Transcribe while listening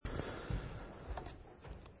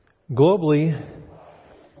Globally,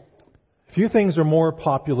 few things are more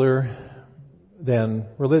popular than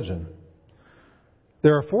religion.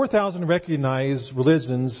 There are 4,000 recognized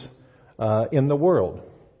religions in the world.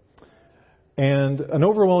 And an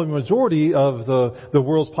overwhelming majority of the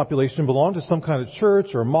world's population belong to some kind of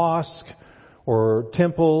church or mosque or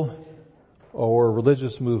temple or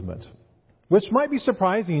religious movement. Which might be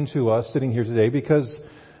surprising to us sitting here today, because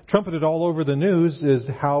trumpeted all over the news is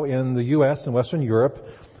how in the U.S. and Western Europe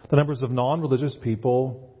the numbers of non-religious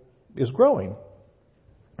people is growing.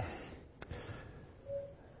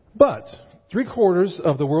 But 3/4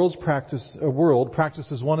 of the world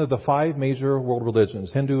practices one of the 5 major world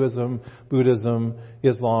religions: Hinduism, Buddhism,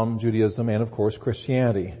 Islam, Judaism, and of course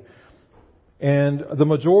Christianity. And the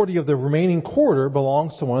majority of the remaining quarter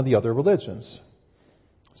belongs to one of the other religions.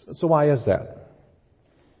 So why is that?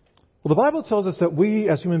 Well, the Bible tells us that we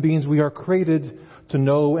as human beings, we are created to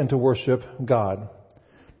know and to worship God.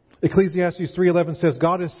 Ecclesiastes 3:11 says,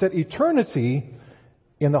 God has set eternity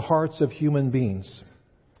in the hearts of human beings.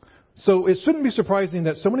 So it shouldn't be surprising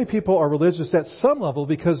that so many people are religious at some level,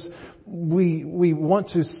 because we want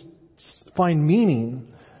to find meaning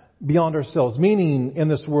beyond ourselves, meaning in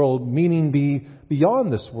this world, meaning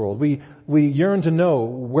beyond this world. We yearn to know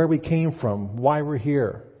where we came from, why we're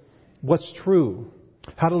here, what's true,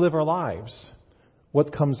 how to live our lives,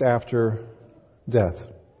 what comes after death.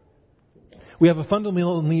 We have a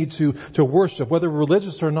fundamental need to worship. Whether we're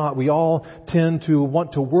religious or not, we all tend to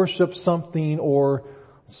want to worship something or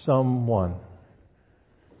someone.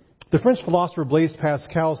 The French philosopher Blaise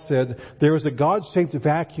Pascal said, there is a God-shaped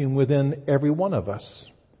vacuum within every one of us.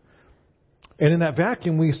 And in that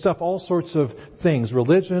vacuum, we stuff all sorts of things: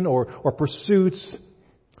 religion or pursuits,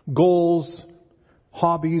 goals,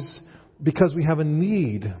 hobbies, because we have a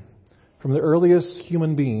need. From the earliest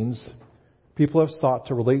human beings, people have sought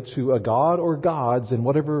to relate to a God or gods in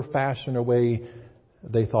whatever fashion or way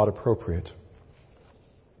they thought appropriate.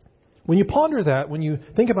 When you ponder that, when you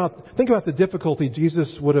think about the difficulty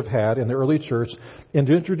Jesus would have had in the early church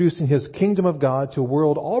in introducing His kingdom of God to a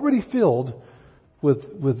world already filled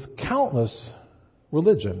with countless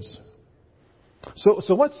religions.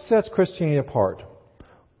 So what sets Christianity apart?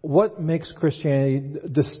 What makes Christianity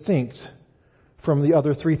distinct from the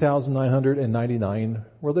other 3,999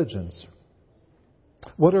 religions?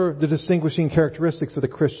 What are the distinguishing characteristics of the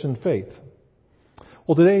Christian faith?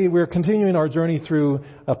 Well, today we're continuing our journey through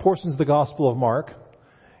portions of the Gospel of Mark.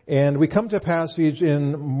 And we come to a passage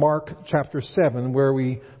in Mark chapter 7 where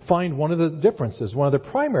we find one of the differences, one of the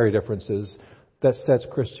primary differences that sets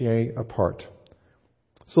Christianity apart.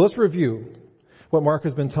 So let's review what Mark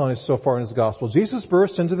has been telling us so far in his Gospel. Jesus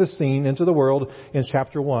bursts into the scene, into the world in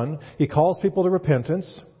chapter 1. He calls people to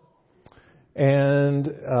repentance.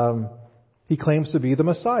 And He claims to be the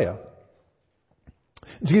Messiah.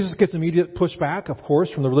 Jesus gets immediate pushback, of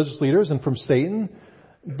course, from the religious leaders and from Satan.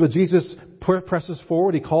 But Jesus presses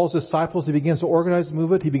forward. He calls disciples. He begins to organize the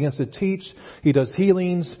movement. He begins to teach. He does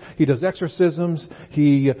healings. He does exorcisms.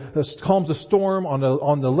 He calms a storm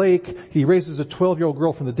on the lake. He raises a 12-year-old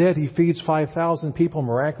girl from the dead. He feeds 5,000 people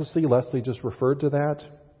miraculously. Leslie just referred to that.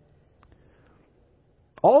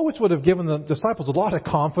 All which would have given the disciples a lot of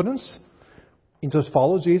confidence and just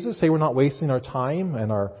follow Jesus. Say we're not wasting our time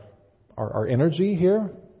and our energy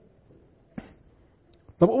here.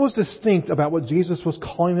 But what was distinct about what Jesus was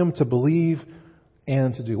calling them to believe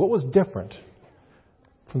and to do? What was different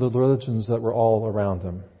from the religions that were all around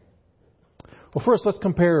them? Well, first, let's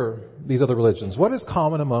compare these other religions. What is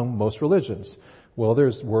common among most religions? Well,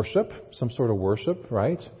 there's worship, some sort of worship,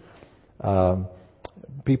 right?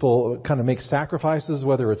 People kind of make sacrifices,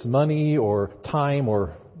 whether it's money or time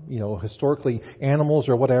or historically animals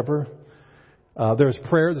or whatever. There's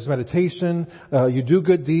prayer, there's meditation. You do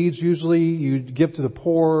good deeds usually. You give to the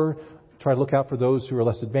poor. Try to look out for those who are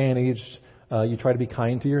less advantaged. You try to be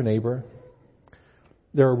kind to your neighbor.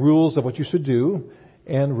 There are rules of what you should do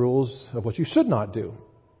and rules of what you should not do.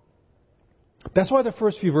 That's why the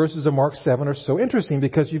first few verses of Mark 7 are so interesting,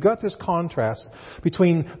 because you've got this contrast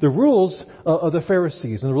between the rules of the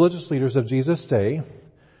Pharisees and the religious leaders of Jesus' day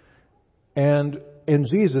and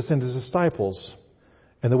Jesus and His disciples,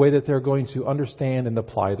 and the way that they're going to understand and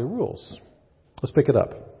apply the rules. Let's pick it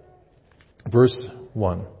up. Verse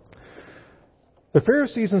 1. The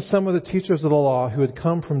Pharisees and some of the teachers of the law who had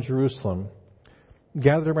come from Jerusalem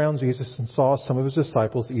gathered around Jesus and saw some of His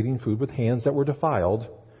disciples eating food with hands that were defiled,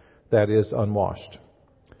 that is, unwashed.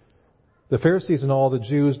 The Pharisees and all the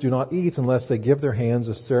Jews do not eat unless they give their hands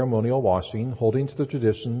a ceremonial washing, holding to the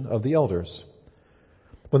tradition of the elders.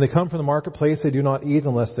 When they come from the marketplace, they do not eat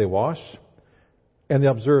unless they wash. And they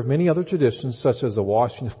observe many other traditions, such as the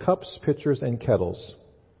washing of cups, pitchers, and kettles.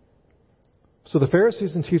 So the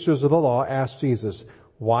Pharisees and teachers of the law asked Jesus,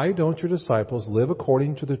 "Why don't your disciples live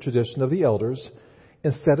according to the tradition of the elders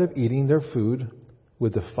instead of eating their food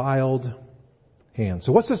with defiled hands?"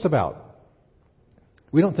 So what's this about?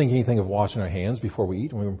 We don't think anything of washing our hands before we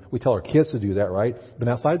eat. We tell our kids to do that, right? You've been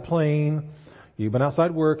outside playing, you've been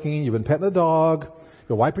outside working, you've been petting the dog,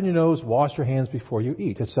 you're wiping your nose, wash your hands before you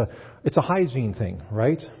eat. It's a hygiene thing,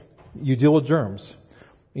 right? You deal with germs.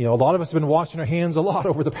 A lot of us have been washing our hands a lot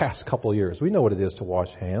over the past couple of years. We know what it is to wash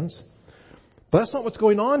hands. But that's not what's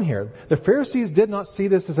going on here. The Pharisees did not see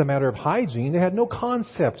this as a matter of hygiene. They had no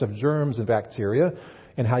concept of germs and bacteria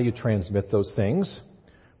and how you transmit those things.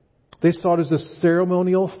 They saw it as a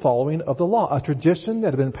ceremonial following of the law, a tradition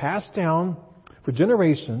that had been passed down for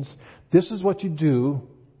generations. This is what you do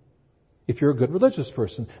if you're a good religious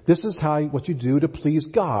person. This is what you do to please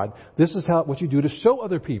God. This is what you do to show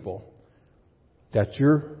other people that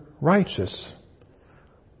you're righteous,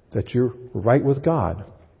 that you're right with God.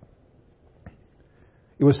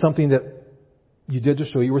 It was something that you did to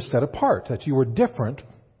show you were set apart, that you were different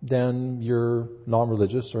than your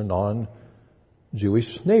non-religious or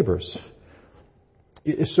non-Jewish neighbors.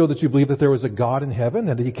 It showed that you believed that there was a God in heaven,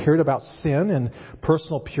 that He cared about sin and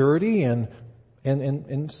personal purity and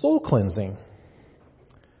soul cleansing.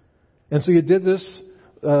 And so you did this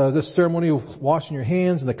ceremony of washing your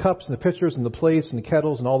hands and the cups and the pitchers and the plates and the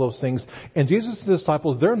kettles and all those things. And Jesus'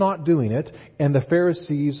 disciples, they're not doing it. And the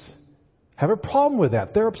Pharisees have a problem with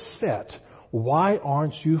that. They're upset. Why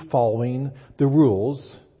aren't you following the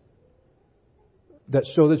rules that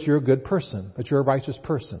show that you're a good person, that you're a righteous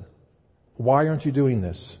person? Why aren't you doing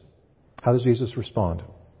this? How does Jesus respond?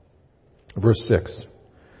 Verse 6.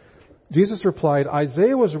 Jesus replied,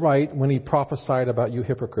 "Isaiah was right when he prophesied about you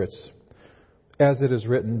hypocrites. As it is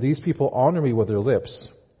written, these people honor me with their lips,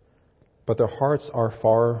 but their hearts are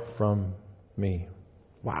far from me."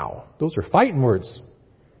 Wow, those are fighting words.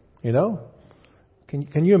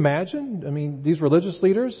 Can you imagine? I mean, these religious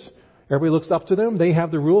leaders, everybody looks up to them. They have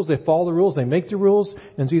the rules. They follow the rules. They make the rules.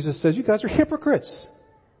 And Jesus says, you guys are hypocrites.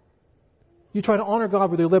 You try to honor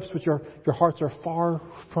God with your lips, but your hearts are far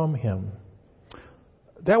from Him.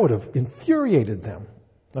 That would have infuriated them.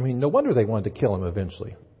 I mean, no wonder they wanted to kill Him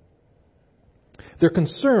eventually. They're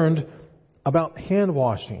concerned about hand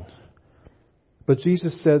washing. But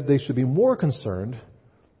Jesus said they should be more concerned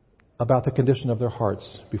about the condition of their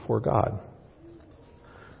hearts before God.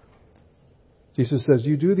 Jesus says,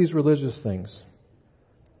 you do these religious things,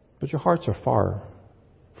 but your hearts are far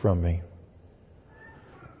from me.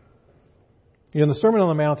 The Sermon on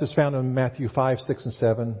the Mount is found in Matthew 5, 6, and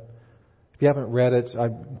 7. If you haven't read it,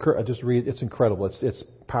 I just read it. It's incredible. It's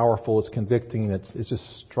powerful. It's convicting. It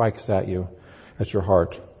just strikes at you, at your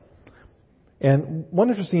heart. And one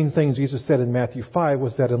interesting thing Jesus said in Matthew 5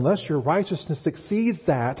 was that unless your righteousness exceeds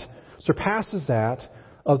that, surpasses that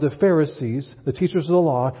of the Pharisees, the teachers of the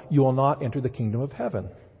law, you will not enter the kingdom of heaven.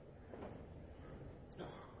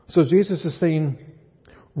 So Jesus is saying,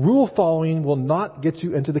 rule following will not get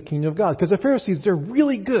you into the kingdom of God. Because the Pharisees, they're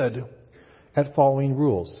really good at following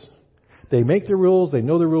rules. They make the rules, they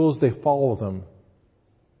know the rules, they follow them.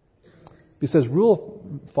 He says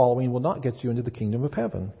rule following will not get you into the kingdom of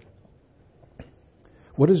heaven.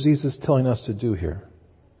 What is Jesus telling us to do here?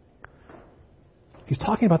 He's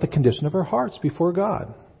talking about the condition of our hearts before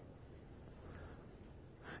God.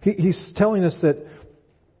 He's telling us that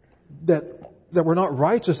we're not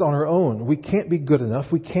righteous on our own. We can't be good enough.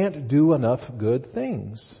 We can't do enough good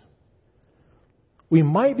things. We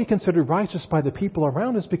might be considered righteous by the people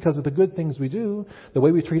around us because of the good things we do, the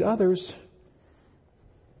way we treat others.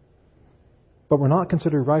 But we're not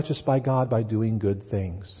considered righteous by God by doing good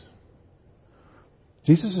things.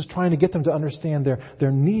 Jesus is trying to get them to understand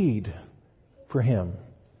their need for Him,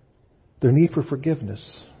 their need for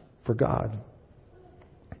forgiveness for God.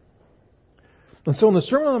 And so in the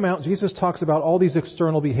Sermon on the Mount, Jesus talks about all these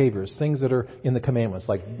external behaviors, things that are in the commandments,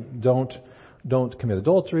 like don't commit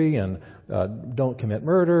adultery, and don't commit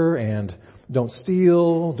murder, and don't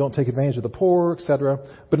steal, don't take advantage of the poor, etc.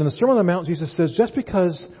 But in the Sermon on the Mount, Jesus says just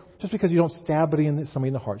because you don't stab somebody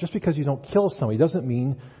in the heart, just because you don't kill somebody, doesn't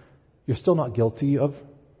mean you're still not guilty of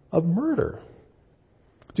murder.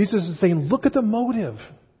 Jesus is saying, look at the motive.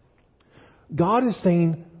 God is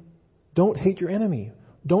saying, don't hate your enemy.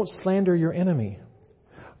 Don't slander your enemy.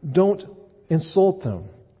 Don't insult them.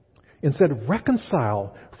 Instead,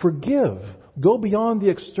 reconcile, forgive. Go beyond the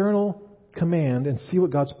external command and see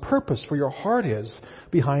what God's purpose for your heart is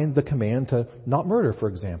behind the command to not murder, for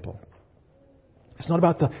example. It's not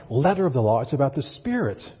about the letter of the law. It's about the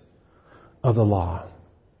spirit of the law.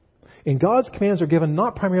 And God's commands are given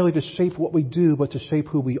not primarily to shape what we do, but to shape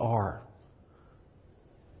who we are.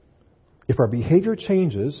 If our behavior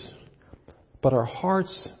changes, but our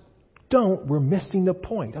hearts don't, we're missing the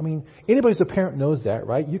point. I mean, anybody who's a parent knows that,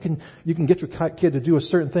 right? You can get your kid to do a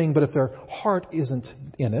certain thing, but if their heart isn't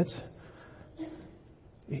in it,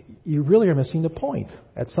 you really are missing the point.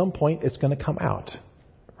 At some point, it's going to come out,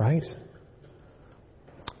 right?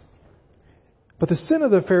 But the sin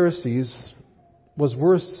of the Pharisees was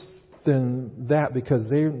worse than that because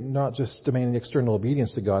they're not just demanding external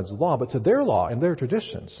obedience to God's law, but to their law and their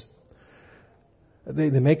traditions.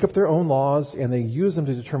 They make up their own laws and they use them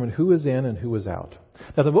to determine who is in and who is out.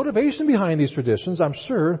 Now, the motivation behind these traditions, I'm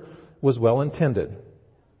sure, was well intended.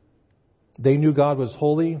 They knew God was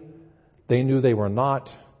holy. They knew they were not.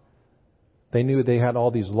 They knew they had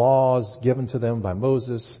all these laws given to them by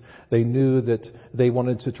Moses. They knew that they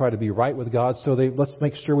wanted to try to be right with God. So let's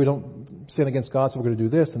make sure we don't sin against God. So we're going to do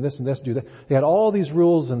this and this and this, do that. They had all these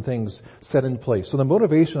rules and things set in place. So the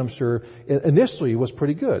motivation, I'm sure, initially was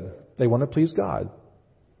pretty good. They want to please God.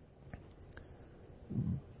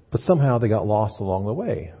 But somehow they got lost along the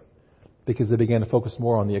way because they began to focus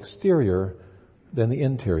more on the exterior than the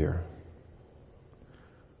interior.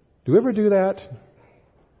 Do we ever do that?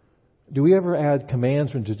 Do we ever add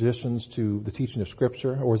commands and traditions to the teaching of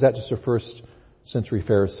Scripture? Or is that just a first century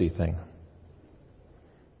Pharisee thing?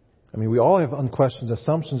 I mean, we all have unquestioned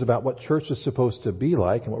assumptions about what church is supposed to be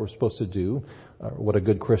like and what we're supposed to do, what a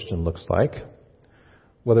good Christian looks like.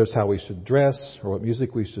 Whether it's how we should dress, or what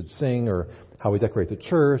music we should sing, or how we decorate the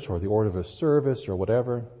church, or the order of a service, or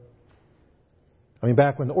whatever. I mean,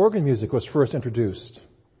 back when the organ music was first introduced,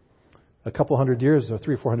 a couple hundred years, or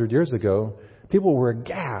 300 or 400 years ago, people were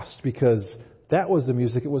aghast because that was the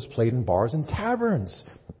music that was played in bars and taverns.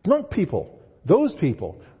 Drunk people, those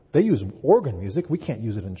people, they use organ music. We can't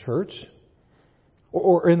use it in church.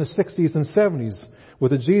 Or in the 60s and 70s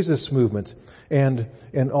with the Jesus movement. And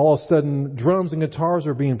all of a sudden, drums and guitars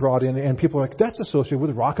are being brought in, and people are like, that's associated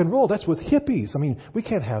with rock and roll. That's with hippies. I mean, we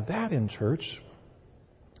can't have that in church.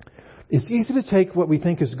 It's easy to take what we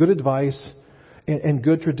think is good advice and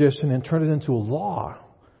good tradition and turn it into a law,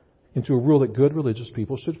 into a rule that good religious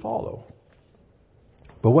people should follow.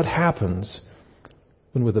 But what happens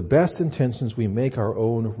when with the best intentions we make our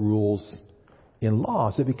own rules in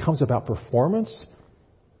laws? It becomes about performance.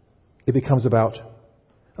 It becomes about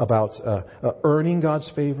earning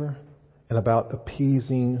God's favor and about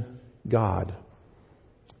appeasing God.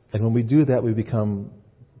 And when we do that, we become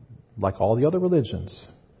like all the other religions.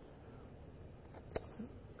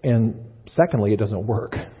 And secondly, it doesn't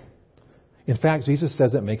work. In fact, Jesus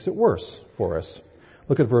says it makes it worse for us.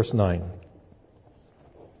 Look at verse 9.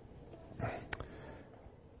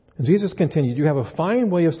 And Jesus continued, "You have a fine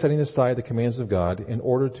way of setting aside the commands of God in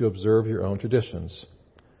order to observe your own traditions.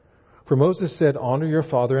 For Moses said, 'Honor your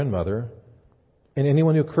father and mother,' and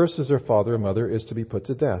anyone who curses their father or mother is to be put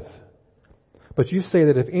to death. But you say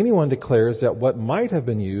that if anyone declares that what might have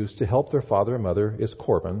been used to help their father or mother is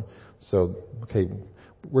Corban," so, okay,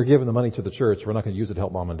 we're giving the money to the church, we're not going to use it to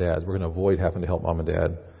help mom and dad, we're going to avoid having to help mom and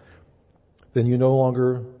dad, "then you no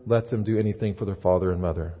longer let them do anything for their father and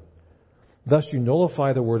mother. Thus you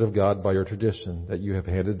nullify the word of God by your tradition that you have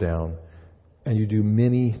handed down, and you do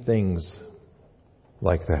many things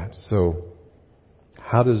like that." So,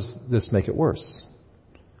 how does this make it worse?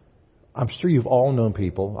 I'm sure you've all known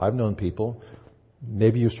people, I've known people,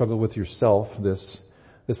 maybe you struggle with yourself, this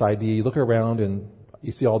idea, you look around and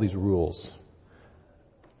you see all these rules,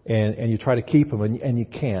 and you try to keep them, and you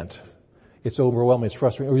can't. It's overwhelming, it's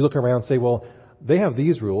frustrating. Or you look around and say, well, they have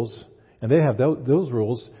these rules, and they have those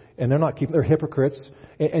rules, and they're not keeping, they're hypocrites,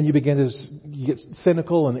 and you begin to you get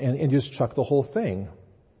cynical and just chuck the whole thing.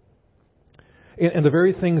 And the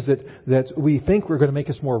very things that we think we're going to make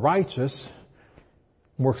us more righteous,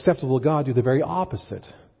 more acceptable to God, do the very opposite.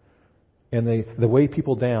 And they weigh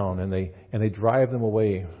people down, and they drive them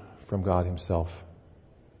away from God Himself.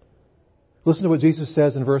 Listen to what Jesus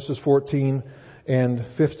says in verses 14 and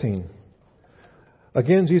 15.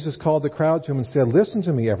 Again, Jesus called the crowd to Him and said, "Listen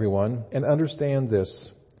to me, everyone, and understand this.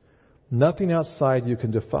 Nothing outside you can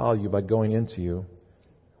defile you by going into you.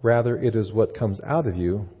 Rather, it is what comes out of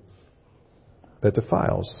you that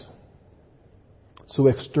defiles." So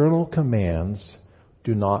external commands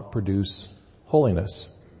do not produce holiness.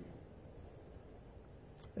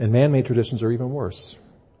 And man-made traditions are even worse.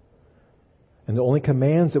 And the only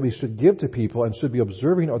commands that we should give to people and should be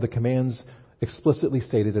observing are the commands explicitly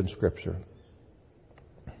stated in Scripture.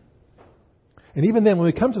 And even then, when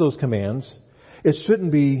we come to those commands, it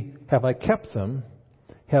shouldn't be, have I kept them?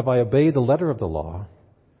 Have I obeyed the letter of the law?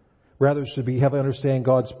 Rather, it should be, have I understand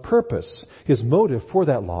God's purpose, His motive for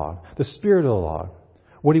that law, the spirit of the law?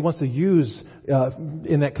 what He wants to use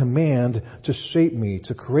in that command to shape me,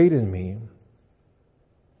 to create in me.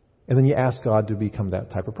 And then you ask God to become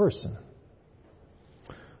that type of person.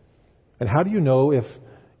 And how do you know if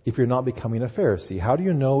you're not becoming a Pharisee? How do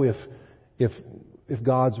you know if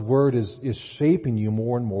God's Word is shaping you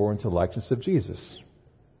more and more into the likeness of Jesus?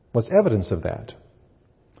 What's evidence of that?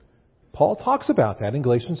 Paul talks about that in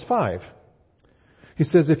Galatians 5. He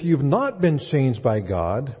says, if you've not been changed by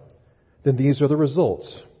God, then these are the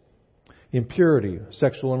results: impurity,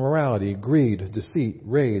 sexual immorality, greed, deceit,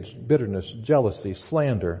 rage, bitterness, jealousy,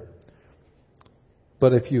 slander.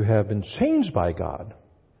 But if you have been changed by God,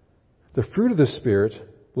 the fruit of the Spirit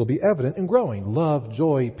will be evident and growing: love,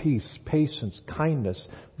 joy, peace, patience, kindness,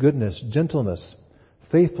 goodness, gentleness,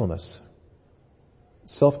 faithfulness,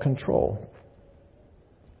 self-control.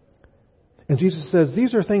 And Jesus says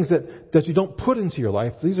these are things that you don't put into your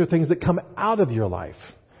life. These are things that come out of your life.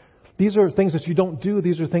 These are things that you don't do.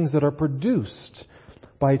 These are things that are produced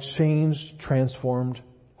by a changed, transformed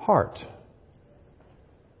heart.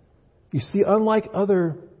 You see, unlike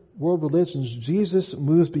other world religions, Jesus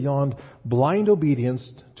moves beyond blind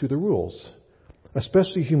obedience to the rules,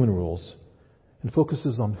 especially human rules, and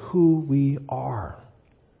focuses on who we are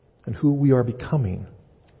and who we are becoming.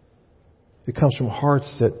 It comes from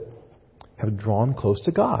hearts that have drawn close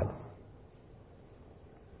to God.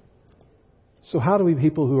 So how do we,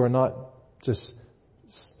 people who are not just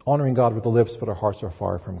honoring God with the lips, but our hearts are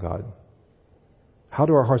far from God, how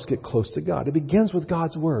do our hearts get close to God? It begins with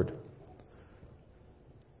God's Word.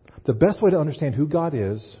 The best way to understand who God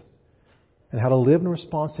is and how to live in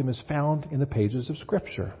response to Him is found in the pages of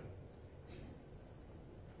Scripture.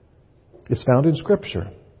 It's found in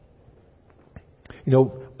Scripture. You know,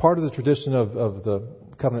 part of the tradition of the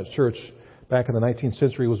Covenant Church back in the 19th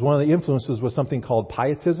century was one of the influences was something called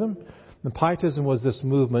Pietism. And Pietism was this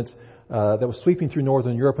movement that was sweeping through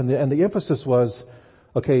Northern Europe, and the emphasis was,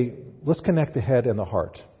 okay, let's connect the head and the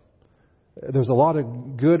heart. There's a lot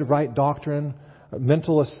of good, right doctrine,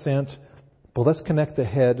 mental assent, but let's connect the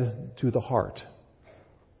head to the heart,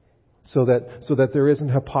 so that there isn't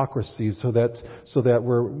hypocrisy, so that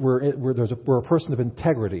we're a person of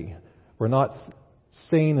integrity. We're not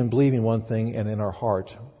saying and believing one thing, and in our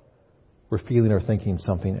heart we're feeling or thinking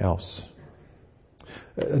something else.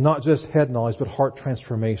 Not just head knowledge, but heart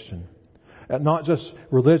transformation. Not just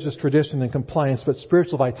religious tradition and compliance, but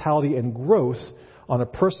spiritual vitality and growth on a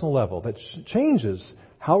personal level that changes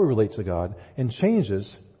how we relate to God and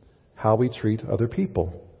changes how we treat other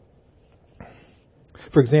people.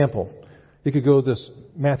 For example, you could go to this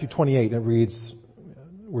Matthew 28, and it reads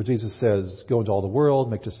where Jesus says, go into all the world,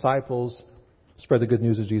 make disciples, spread the good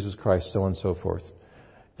news of Jesus Christ, so on and so forth.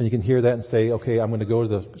 And you can hear that and say, okay, I'm going to go to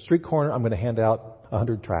the street corner, I'm going to hand out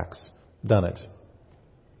 100 tracts. Done it.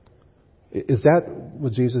 Is that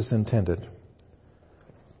what Jesus intended?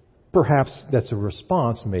 Perhaps that's a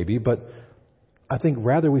response, maybe, but I think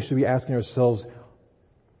rather we should be asking ourselves,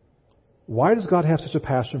 why does God have such a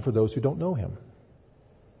passion for those who don't know Him?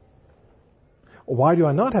 Why do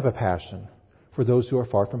I not have a passion for those who are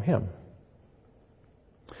far from Him?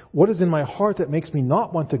 What is in my heart that makes me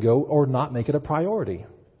not want to go or not make it a priority?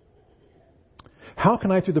 How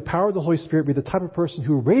can I, through the power of the Holy Spirit, be the type of person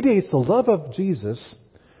who radiates the love of Jesus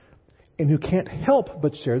and who can't help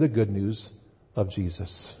but share the good news of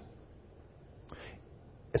Jesus?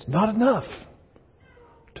 It's not enough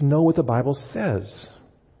to know what the Bible says.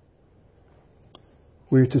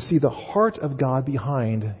 We're to see the heart of God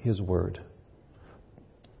behind His Word.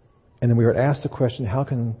 And then we are asked the question, how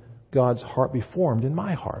can God's heart be formed in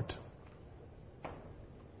my heart?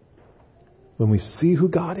 When we see who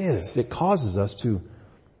God is, it causes us to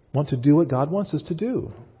want to do what God wants us to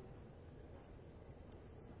do.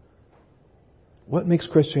 What makes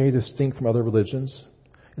Christianity distinct from other religions?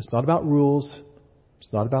 It's not about rules.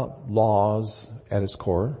 It's not about laws at its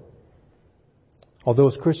core. Although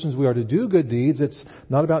as Christians we are to do good deeds, it's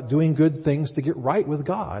not about doing good things to get right with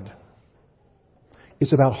God.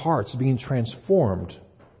 It's about hearts being transformed,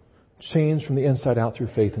 changed from the inside out through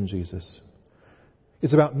faith in Jesus.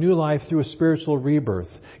 It's about new life through a spiritual rebirth.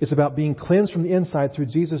 It's about being cleansed from the inside through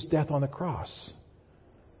Jesus' death on the cross.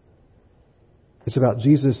 It's about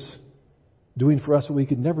Jesus doing for us what we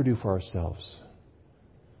could never do for ourselves.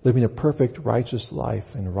 Living a perfect, righteous life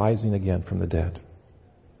and rising again from the dead.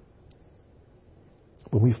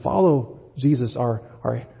 When we follow Jesus, our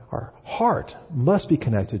heart must be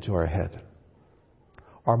connected to our head.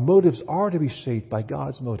 Our motives are to be shaped by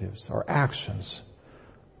God's motives. Our actions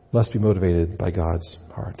must be motivated by God's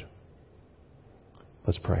heart.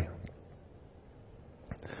 Let's pray.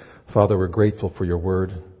 Father, we're grateful for your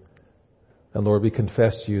word. And Lord, we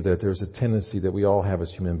confess to you that there's a tendency that we all have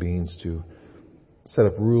as human beings to set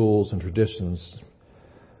up rules and traditions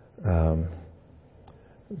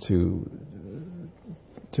to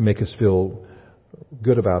make us feel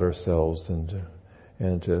good about ourselves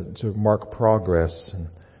and to mark progress. And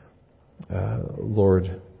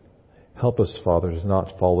Lord, help us, Father, to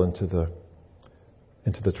not fall into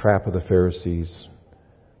the trap of the Pharisees.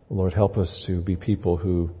 Lord, help us to be people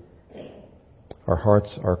who our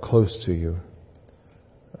hearts are close to you.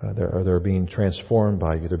 They're being transformed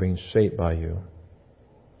by you. They're being shaped by you.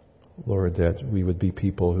 Lord, that we would be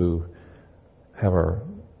people who have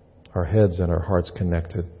our heads and our hearts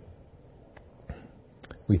connected.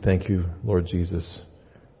 We thank you, Lord Jesus,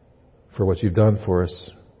 for what you've done for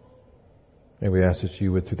us. And we ask that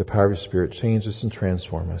you would, through the power of your Spirit, change us and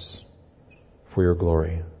transform us for your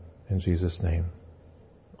glory. In Jesus' name,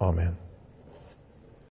 amen.